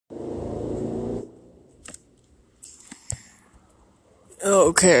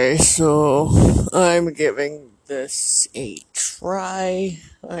Okay, so I'm giving this a try.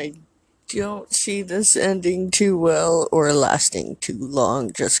 I don't see this ending too well or lasting too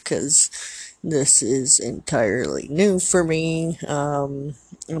long just because this is entirely new for me. I'm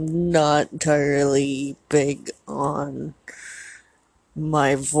not entirely big on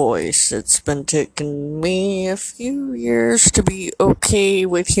my voice. It's been taking me a few years to be okay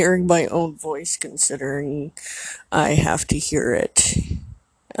with hearing my own voice, considering I have to hear it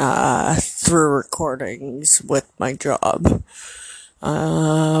through recordings with my job.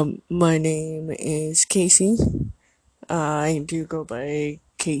 My name is Casey. I do go by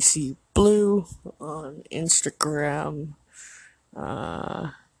Casey Blue on Instagram.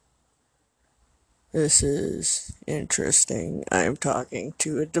 This is interesting. I'm talking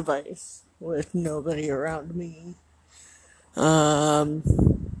to a device with nobody around me. I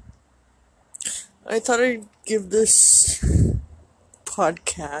thought I'd give this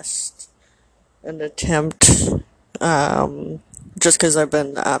podcast an attempt, just because I've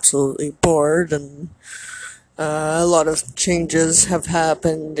been absolutely bored and a lot of changes have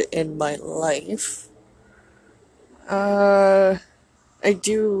happened in my life. Uh, I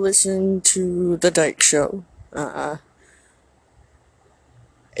do listen to The Dyke Show.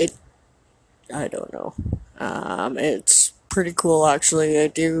 It, I don't know. It's pretty cool actually. I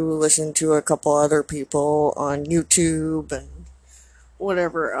do listen to a couple other people on YouTube and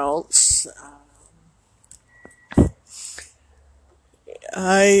whatever else.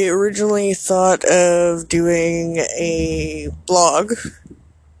 I originally thought of doing a blog.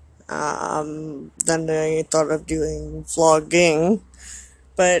 Then I thought of doing vlogging.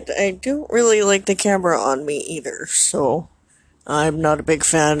 But I don't really like the camera on me either, so I'm not a big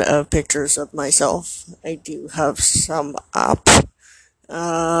fan of pictures of myself. I do have some up.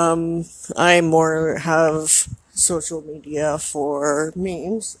 I more have social media for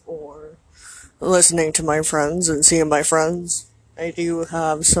memes or listening to my friends and seeing my friends. I do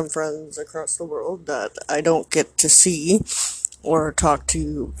have some friends across the world that I don't get to see or talk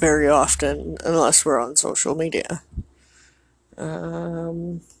to very often unless we're on social media.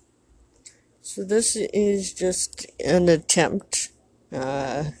 So this is just an attempt.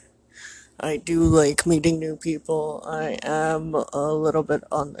 Uh, I do like meeting new people. I am a little bit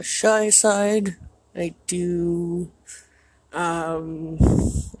on the shy side. I do, um,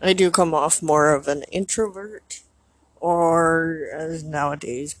 I do come off more of an introvert, or as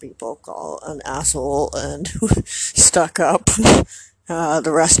nowadays people call an asshole and stuck up.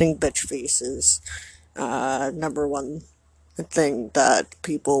 The resting bitch face is, number one thing that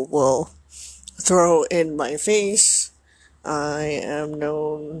people will throw in my face. I am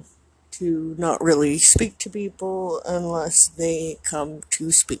known to not really speak to people unless they come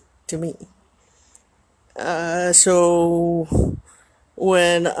to speak to me. So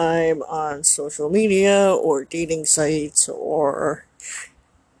when I'm on social media or dating sites or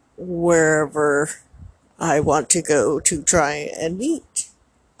wherever I want to go to try and meet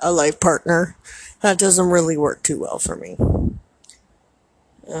a life partner, that doesn't really work too well for me.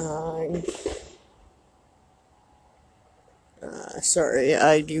 Uh, Sorry,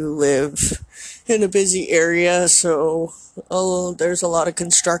 I do live in a busy area, so there's a lot of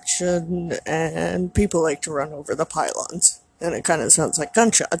construction, and people like to run over the pylons. And it kind of sounds like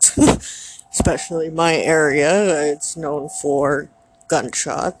gunshots. Especially my area, it's known for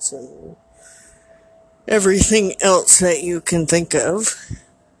gunshots and everything else that you can think of.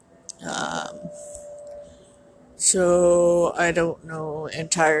 So I don't know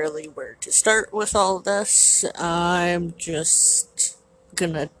entirely where to start with all this. I'm just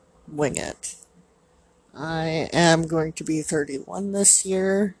gonna wing it. I am going to be 31 this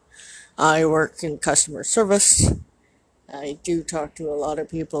year. I work in customer service. I do talk to a lot of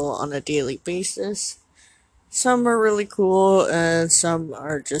people on a daily basis. Some are really cool, and some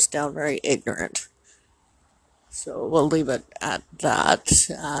are just downright ignorant. So we'll leave it at that.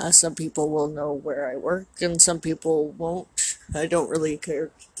 Some people will know where I work, and some people won't. I don't really care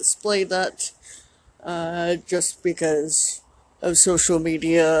to display that, just because of social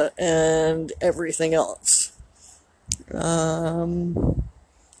media and everything else. Um,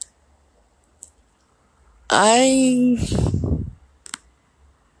 I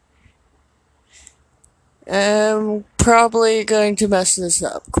am probably going to mess this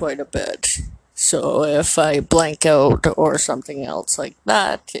up quite a bit. So if I blank out or something else like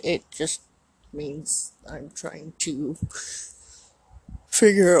that, it just means I'm trying to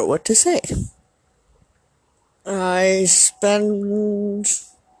figure out what to say. I spend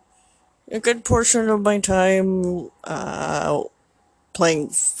a good portion of my time playing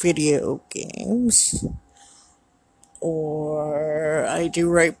video games, or I I do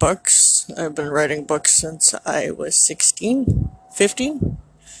write books. I've been writing books since I was 16, 15.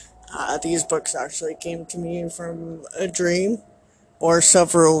 These books actually came to me from a dream or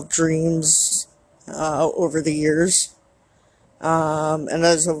several dreams over the years. And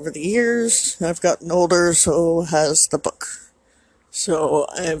as over the years, I've gotten older, so has the book. So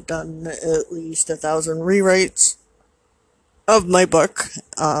I've done at least 1,000 rewrites of my book.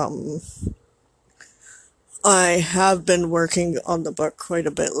 I have been working on the book quite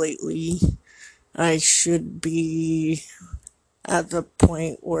a bit lately. I should be at the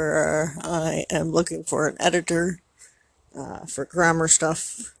point where I am looking for an editor for grammar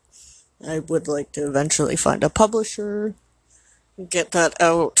stuff. I would like to eventually find a publisher, get that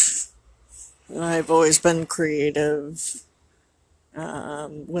out. I've always been creative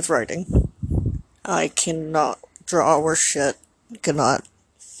with writing. I cannot draw or shit, cannot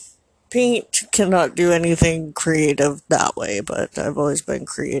paint, cannot do anything creative that way, but I've always been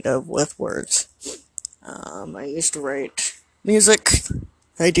creative with words. I used to write music.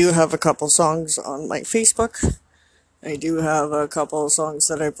 I do have a couple songs on my Facebook. I do have a couple of songs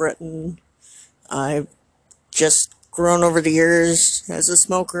that I've written. I've just grown over the years as a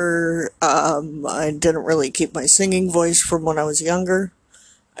smoker. I didn't really keep my singing voice from when I was younger.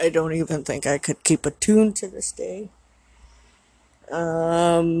 I don't even think I could keep a tune to this day.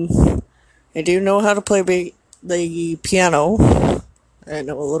 I do know how to play the piano. I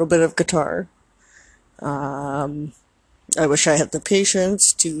know a little bit of guitar. I wish I had the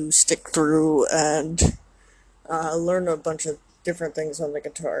patience to stick through and learn a bunch of different things on the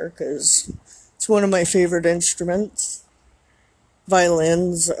guitar, because it's one of my favorite instruments.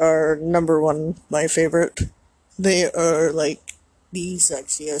 Violins are number one, my favorite. They are like the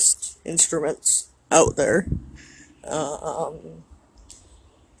sexiest instruments out there.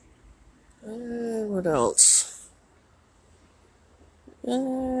 What else?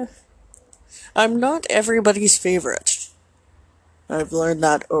 Uh, I'm not everybody's favorite. I've learned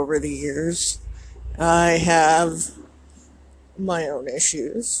that over the years. I have my own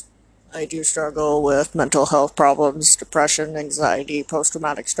issues. I do struggle with mental health problems, depression, anxiety,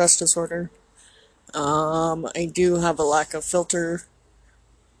 post-traumatic stress disorder. I do have a lack of filter,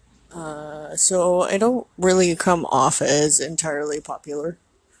 so I don't really come off as entirely popular.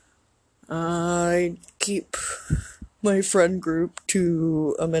 I keep my friend group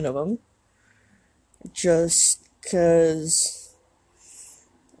to a minimum, just because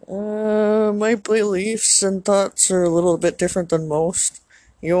my beliefs and thoughts are a little bit different than most.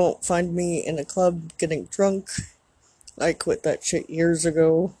 You won't find me in a club getting drunk. I quit that shit years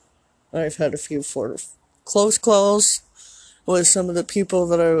ago. I've had a few close calls with some of the people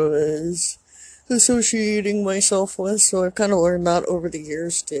that I was associating myself with, so I've kind of learned that over the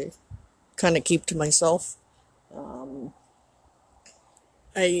years to kind of keep to myself.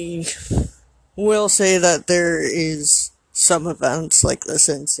 I will say that there is some events, like the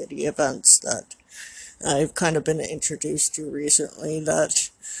Sin City events, that I've kind of been introduced to recently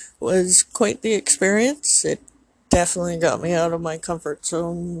that was quite the experience. It definitely got me out of my comfort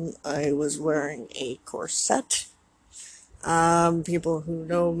zone. I was wearing a corset. People who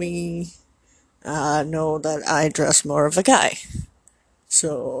know me know that I dress more of a guy.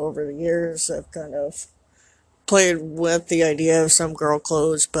 So over the years, I've kind of played with the idea of some girl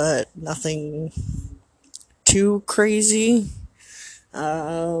clothes, but nothing too crazy.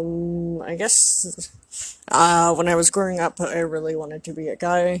 I guess when I was growing up, I really wanted to be a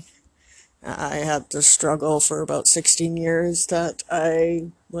guy. I had to struggle for about 16 years that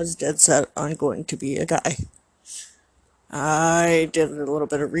I was dead set on going to be a guy. I did a little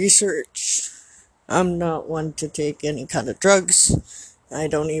bit of research. I'm not one to take any kind of drugs. I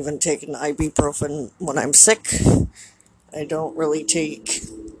don't even take an ibuprofen when I'm sick. I don't really take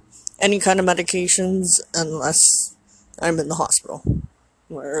any kind of medications unless I'm in the hospital,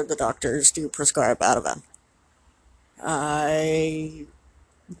 where the doctors do prescribe Ativan. I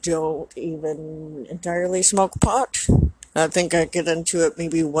don't even entirely smoke pot. I think I get into it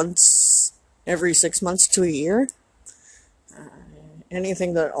maybe once every 6 months to a year.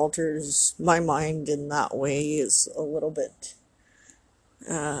 Anything that alters my mind in that way is a little bit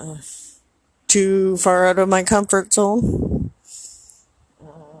too far out of my comfort zone.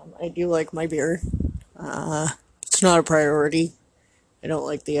 I do like my beer. It's not a priority. I don't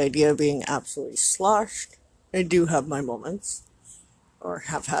like the idea of being absolutely sloshed. I do have my moments, or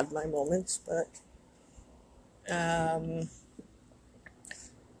have had my moments, but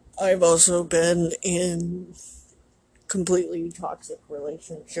I've also been in completely toxic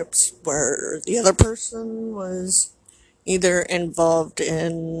relationships where the other person was either involved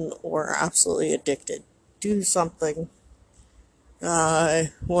in or absolutely addicted to something.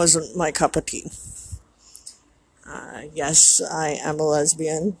 wasn't my cup of tea. Yes, I am a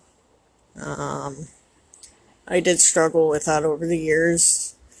lesbian. Um, I did struggle with that over the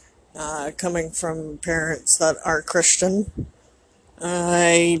years, coming from parents that are Christian.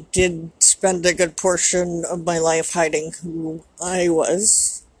 I did spend a good portion of my life hiding who I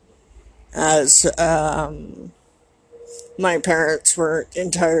was, as my parents weren't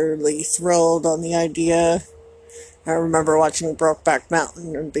entirely thrilled on the idea. I remember watching Brokeback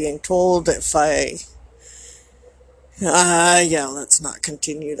Mountain and being told if yeah, let's not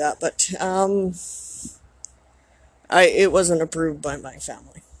continue that, but, it wasn't approved by my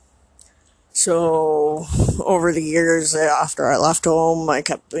family. So, over the years after I left home, I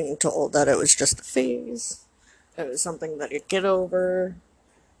kept being told that it was just a phase. It was something that you'd get over.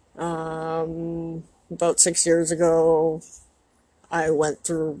 About 6 years ago, I went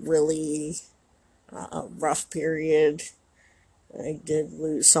through a really rough period. I did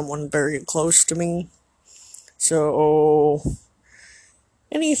lose someone very close to me. So,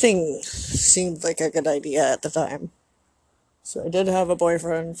 anything seemed like a good idea at the time. So, I did have a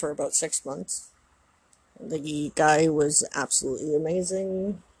boyfriend for about 6 months. The guy was absolutely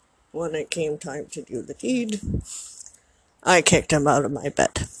amazing. When it came time to do the deed, I kicked him out of my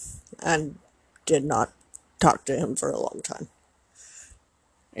bed and did not talk to him for a long time.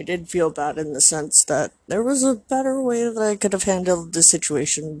 I did feel bad in the sense that there was a better way that I could have handled the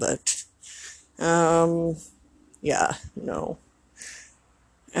situation, but, um, yeah, no.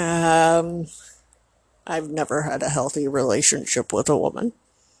 Um, I've never had a healthy relationship with a woman.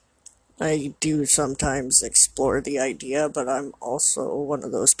 I do sometimes explore the idea, but I'm also one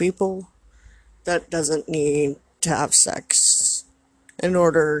of those people that doesn't need to have sex in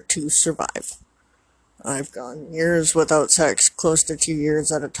order to survive. I've gone years without sex, close to 2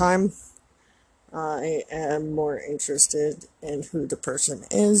 years at a time. I am more interested in who the person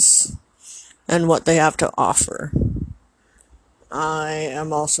is and what they have to offer. I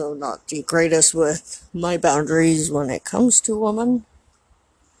am also not the greatest with my boundaries when it comes to women.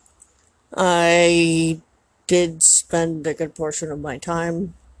 I did spend a good portion of my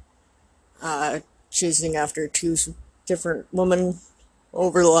time chasing after two different women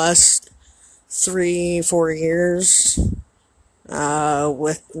over the last 3, 4 years,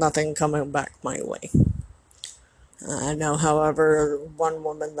 with nothing coming back my way. Now, however, one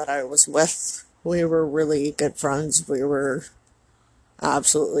woman that I was with, we were really good friends. We were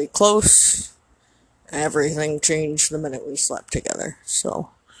absolutely close. Everything changed the minute we slept together.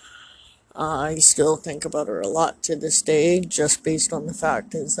 So, I still think about her a lot to this day, just based on the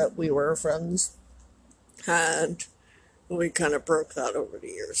fact is that we were friends. And we kind of broke that over the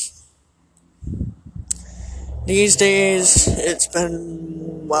years. These days, it's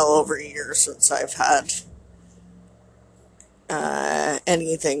been well over a year since I've had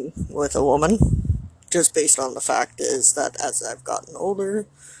anything with a woman. Just based on the fact is that as I've gotten older,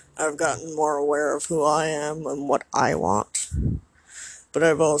 I've gotten more aware of who I am and what I want. But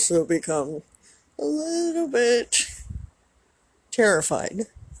I've also become a little bit terrified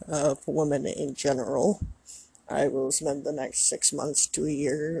of women in general. I will spend the next 6 months to a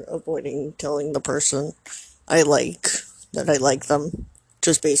year avoiding telling the person I like that I like them,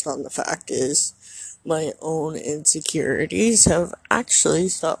 just based on the fact is my own insecurities have actually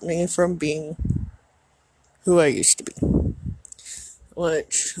stopped me from being who I used to be,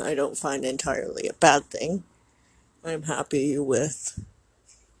 which I don't find entirely a bad thing. I'm happy with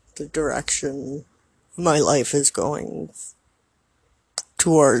the direction my life is going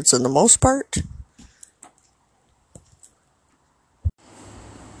towards in the most part.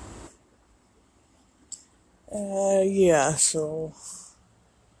 Yeah, so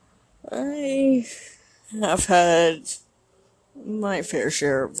I have had my fair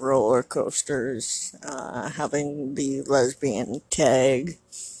share of roller coasters. Having the lesbian tag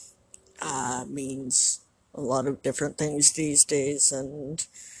means a lot of different things these days, and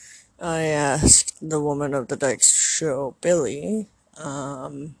I asked the woman of the Dykes show, Billy,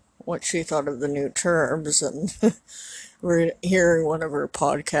 what she thought of the new terms, and we're hearing one of her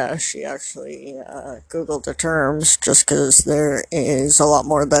podcasts. She actually Googled the terms just because there is a lot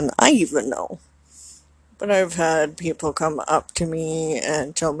more than I even know. But I've had people come up to me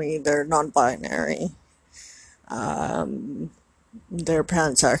and tell me they're non-binary, they're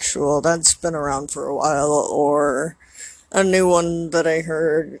pansexual. That's been around for a while, or a new one that I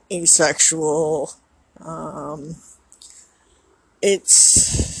heard, asexual. Um,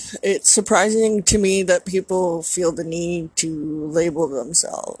 it's surprising to me that people feel the need to label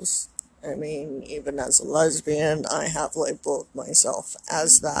themselves. I mean, even as a lesbian, I have labeled myself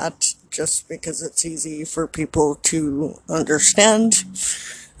as that just because it's easy for people to understand.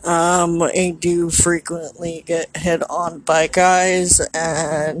 I do frequently get hit on by guys,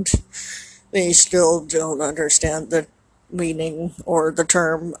 and they still don't understand the meaning or the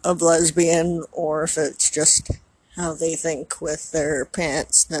term of lesbian, or if it's just how they think with their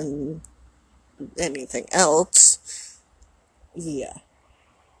pants than anything else. Yeah.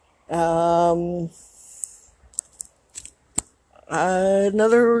 Um,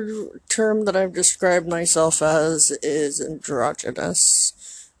 Another term that I've described myself as is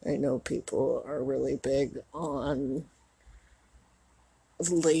androgynous. I know people are really big on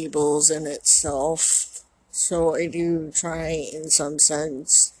labels in itself. So I do try, in some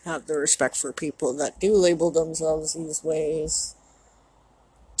sense, have the respect for people that do label themselves these ways,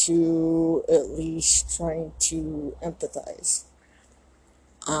 to at least try to empathize.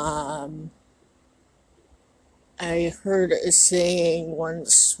 Um, I heard a saying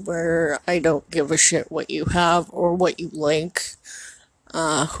once where I don't give a shit what you have or what you like.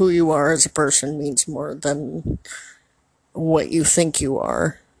 Who you are as a person means more than what you think you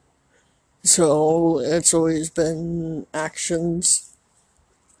are. So it's always been actions,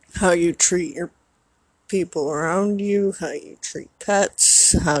 how you treat your people around you, how you treat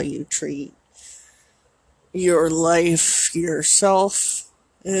pets, how you treat your life yourself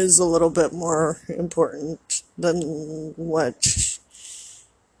is a little bit more important than what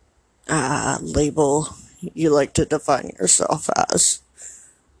label you like to define yourself as.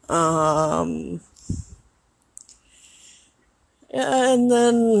 Um, and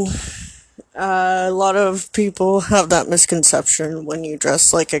then a lot of people have that misconception when you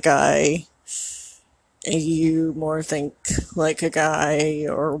dress like a guy, you more think like a guy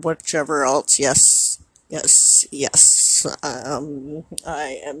or whichever else. Yes, yes, yes.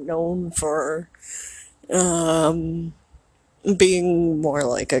 I am known for um, being more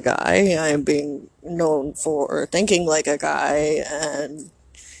like a guy. I am being known for thinking like a guy and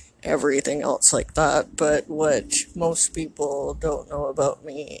everything else like that. But what most people don't know about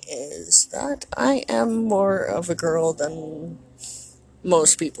me is that I am more of a girl than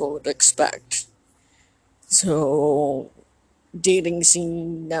most people would expect. So, dating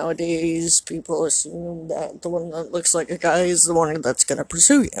scene nowadays, people assume that the one that looks like a guy is the one that's gonna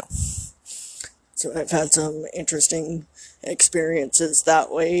pursue you. So I've had some interesting experiences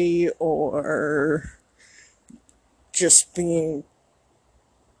that way, or just being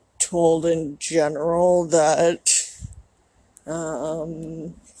told in general that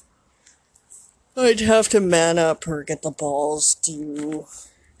um, I'd have to man up or get the balls to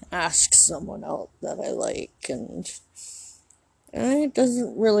ask someone out that I like, and it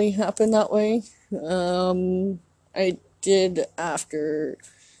doesn't really happen that way. I did after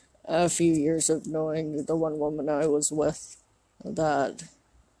a few years of knowing the one woman I was with that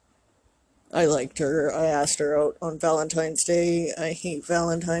I liked her. I asked her out on Valentine's Day. I hate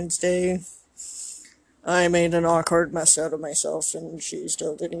Valentine's Day. I made an awkward mess out of myself, and she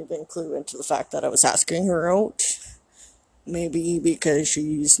still didn't even clue into the fact that I was asking her out. Maybe because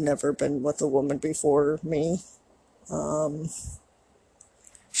she's never been with a woman before me.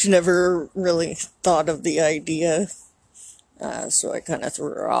 She never really thought of the idea, so I kind of threw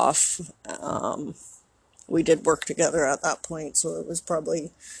her off. We did work together at that point, so it was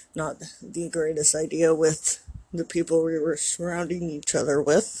probably not the greatest idea with the people we were surrounding each other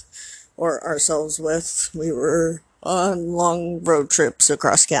with, or ourselves with. We were on long road trips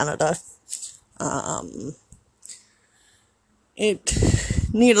across Canada. It,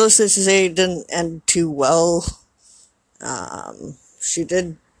 needless to say, didn't end too well. She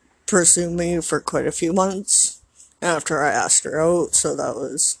did pursue me for quite a few months after I asked her out, so that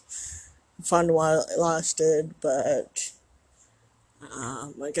was fun while it lasted, but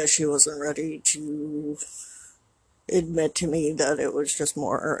I guess she wasn't ready to admit to me that it was just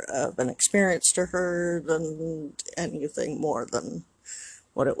more of an experience to her than anything more than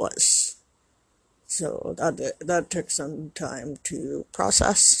what it was. So that took some time to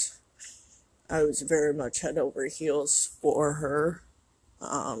process. I was very much head over heels for her.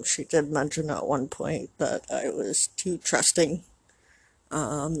 She did mention at one point that I was too trusting,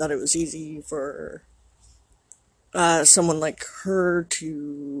 that it was easy for someone like her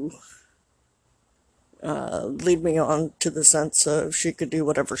to lead me on to the sense of she could do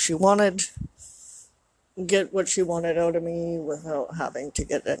whatever she wanted, get what she wanted out of me without having to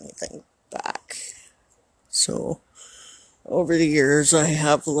get anything back. So, over the years, I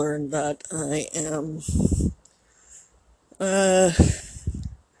have learned that I am, uh,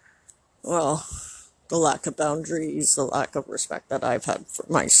 well, the lack of boundaries, the lack of respect that I've had for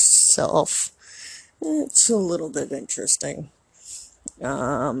myself. It's a little bit interesting.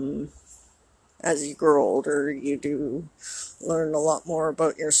 As you grow older, you do learn a lot more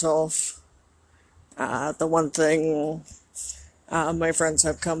about yourself. The one thing my friends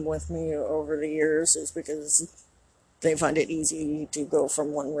have come with me over the years is because they find it easy to go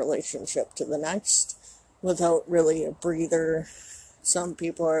from one relationship to the next without really a breather. Some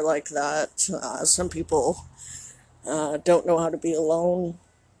people are like that. Some people don't know how to be alone.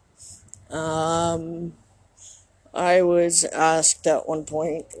 I was asked at one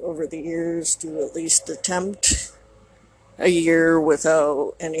point over the years to at least attempt a year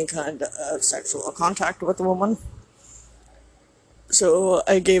without any kind of sexual contact with a woman. So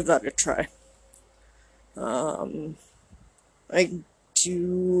I gave that a try. I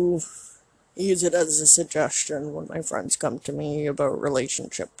do use it as a suggestion when my friends come to me about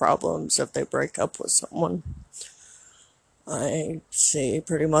relationship problems if they break up with someone. I say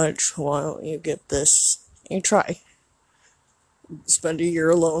pretty much, why don't you give this a try? Spend a year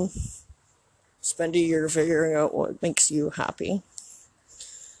alone. Spend a year figuring out what makes you happy.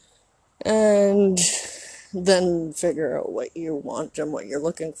 And then figure out what you want and what you're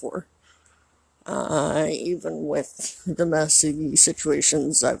looking for. Even with the messy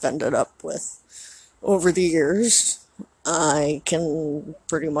situations I've ended up with over the years, I can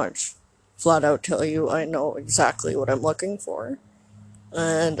pretty much flat out tell you I know exactly what I'm looking for,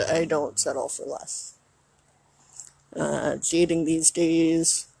 and I don't settle for less. Dating these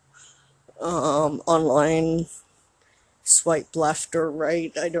days, online, swipe left or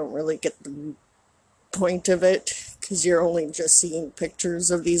right, I don't really get the point of it, because you're only just seeing pictures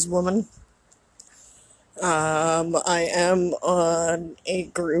of these women. I am on a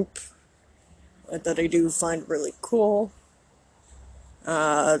group that I do find really cool.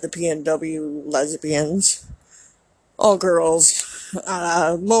 The PNW lesbians. All girls.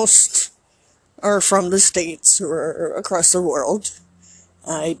 Most are from the States or across the world.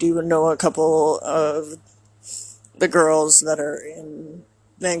 I do know a couple of the girls that are in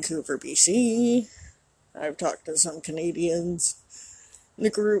Vancouver, BC. I've talked to some Canadians. The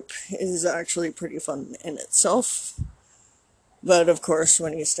group is actually pretty fun in itself. But of course,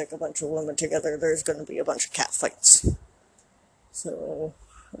 when you stick a bunch of women together, there's going to be a bunch of catfights. So,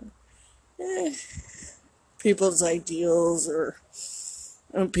 people's ideals or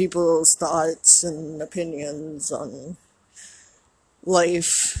people's thoughts and opinions on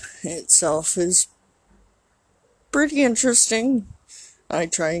life itself is pretty interesting. I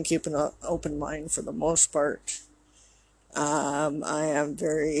try and keep an open mind for the most part. I am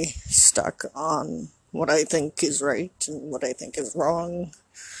very stuck on what I think is right and what I think is wrong.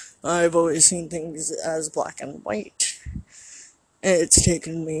 I've always seen things as black and white. It's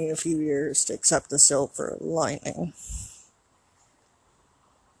taken me a few years to accept the silver lining.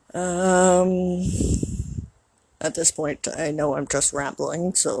 At this point, I know I'm just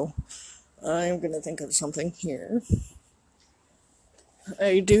rambling, so I'm gonna think of something here.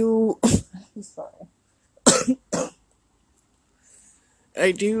 I do. Sorry.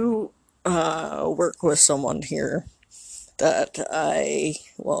 I do work with someone here that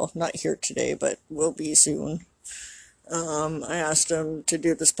well, not here today, but will be soon. I asked him to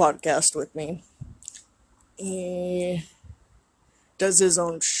do this podcast with me. He does his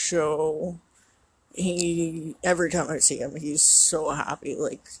own show. Every time I see him, he's so happy.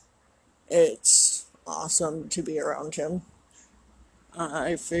 Like, it's awesome to be around him.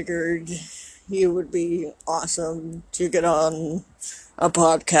 I figured he would be awesome to get on a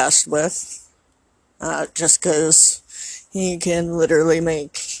podcast with, just because he can literally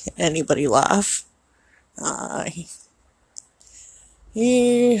make anybody laugh.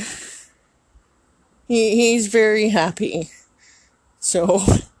 He he's very happy. So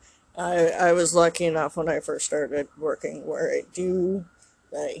I was lucky enough when I first started working where I do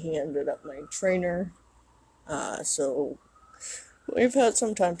that he ended up my trainer. So we've had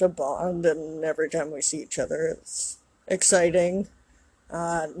some time to bond, and every time we see each other, it's exciting.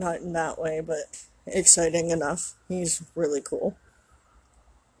 Not in that way, but exciting enough. He's really cool.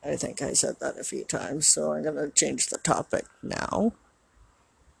 I think I said that a few times, so I'm gonna change the topic now.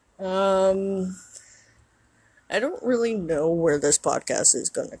 Um, I don't really know where this podcast is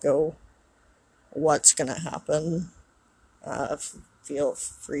gonna go, what's gonna happen. Feel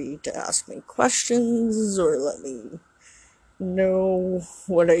free to ask me questions or let me know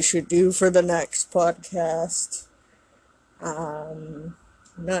what I should do for the next podcast.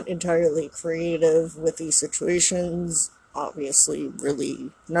 Not entirely creative with these situations. Obviously,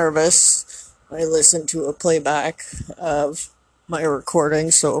 really nervous. I listened to a playback of my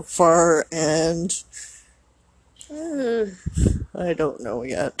recording so far, and I don't know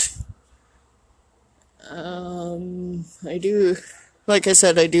yet. I do, like I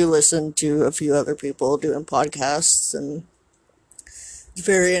said, I do listen to a few other people doing podcasts, and it's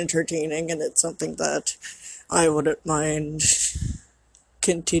very entertaining, and it's something that I wouldn't mind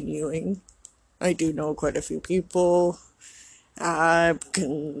continuing. I do know quite a few people. I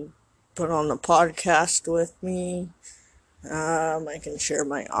can put on a podcast with me. I can share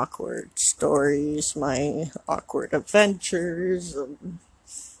my awkward stories, my awkward adventures,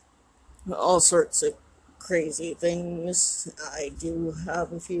 all sorts of crazy things. I do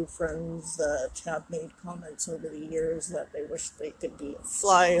have a few friends that have made comments over the years that they wish they could be a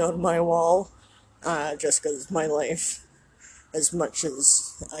fly on my wall, just because my life, as much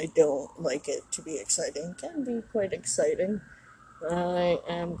as I don't like it to be exciting, can be quite exciting. I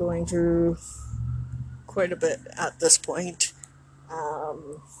am going through quite a bit at this point.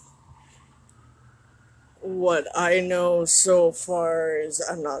 Um, what I know so far is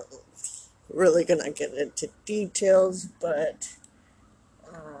I'm not really gonna get into details, but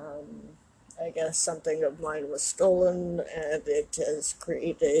I guess something of mine was stolen, and it has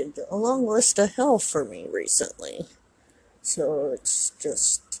created a long list of hell for me recently. So it's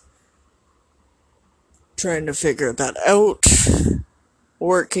just trying to figure that out,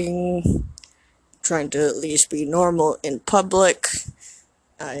 working, trying to at least be normal in public.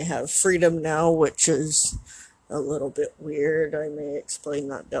 I have freedom now, which is a little bit weird. I may explain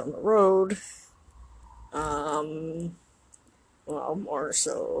that down the road. Well, more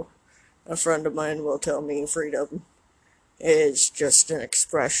so, a friend of mine will tell me freedom is just an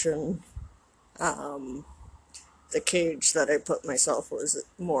expression. Um, the cage that I put myself was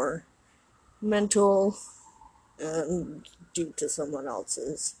more mental and due to someone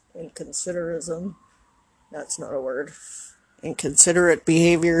else's inconsiderism. That's not a word. Inconsiderate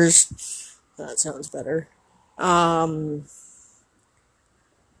behaviors. That sounds better. Um,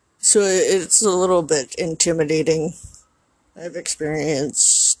 so it's a little bit intimidating. I've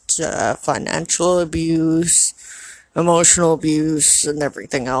experienced financial abuse, emotional abuse, and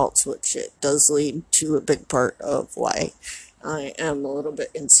everything else, which it does lead to a big part of why I am a little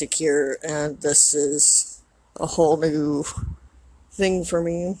bit insecure, and this is a whole new thing for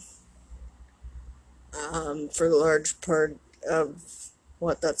me. For the large part of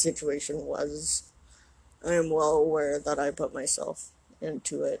what that situation was, I am well aware that I put myself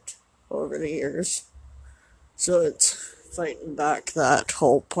into it over the years. So it's fighting back that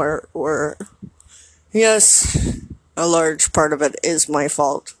whole part where, yes, a large part of it is my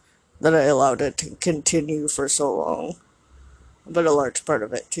fault that I allowed it to continue for so long. But a large part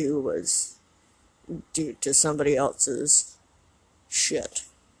of it, too, was due to somebody else's shit.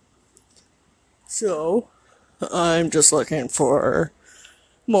 So, I'm just looking for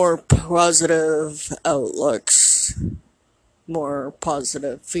more positive outlooks, more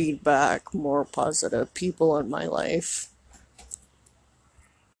positive feedback, more positive people in my life.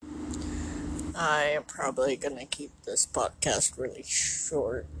 I am probably gonna keep this podcast really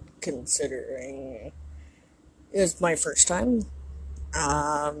short, considering it's my first time.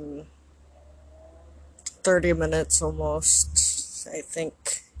 Um, 30 minutes almost, I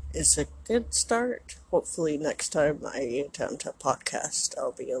think, is a good start. Hopefully, next time I attempt a podcast,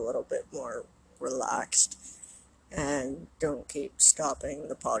 I'll be a little bit more relaxed and don't keep stopping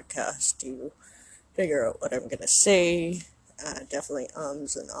the podcast to figure out what I'm gonna say. Definitely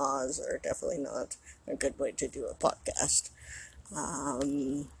ums and ahs are definitely not a good way to do a podcast.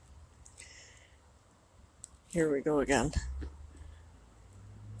 Um, Here we go again.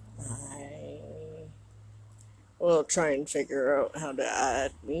 I will try and figure out how to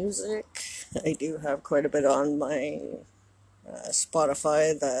add music. I do have quite a bit on my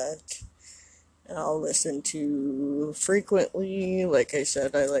Spotify that I'll listen to frequently. Like I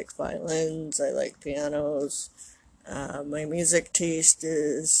said, I like violins, I like pianos. My music taste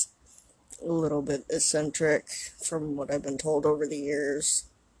is a little bit eccentric from what I've been told over the years.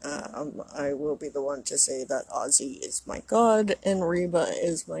 I will be the one to say that Ozzy is my god and Reba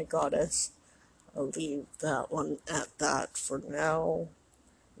is my goddess. I'll leave that one at that for now.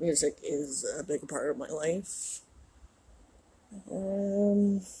 Music is a big part of my life.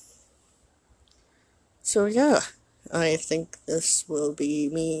 Um, so yeah, I think this will be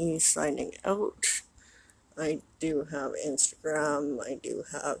me signing out. I do have Instagram, I do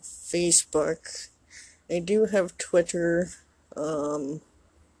have Facebook, I do have Twitter,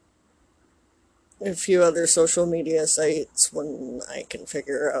 a few other social media sites. When I can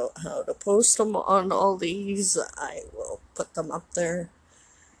figure out how to post them on all these, I will put them up there.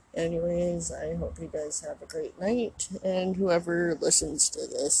 Anyways, I hope you guys have a great night, and whoever listens to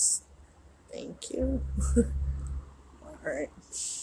this, thank you. Alright.